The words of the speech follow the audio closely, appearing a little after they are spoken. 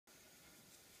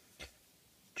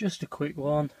Just a quick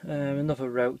one. Another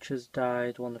roach has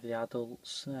died, one of the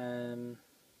adults. Down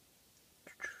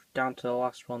to the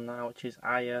last one now, which is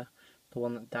Aya. The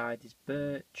one that died is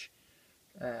Birch.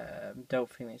 Don't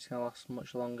think it's going to last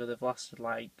much longer. They've lasted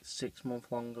like 6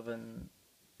 months longer than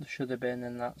they should have been,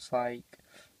 and that's like,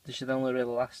 they should only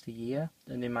really last a year.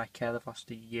 And in my care, they've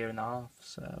lasted a year and a half,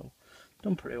 so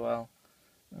done pretty well.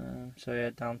 So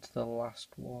yeah, down to the last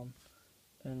one.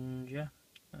 And yeah,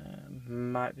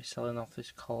 might be selling off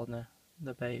this colony,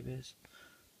 the babies,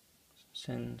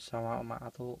 since I'm out of my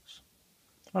adults.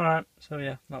 Alright, so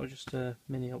yeah, that was just a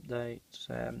mini update.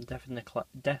 Death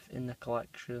in the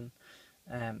collection,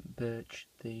 Birch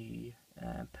the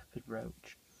peppered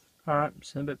roach. Alright,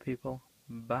 see you in a bit, people.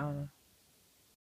 Bye.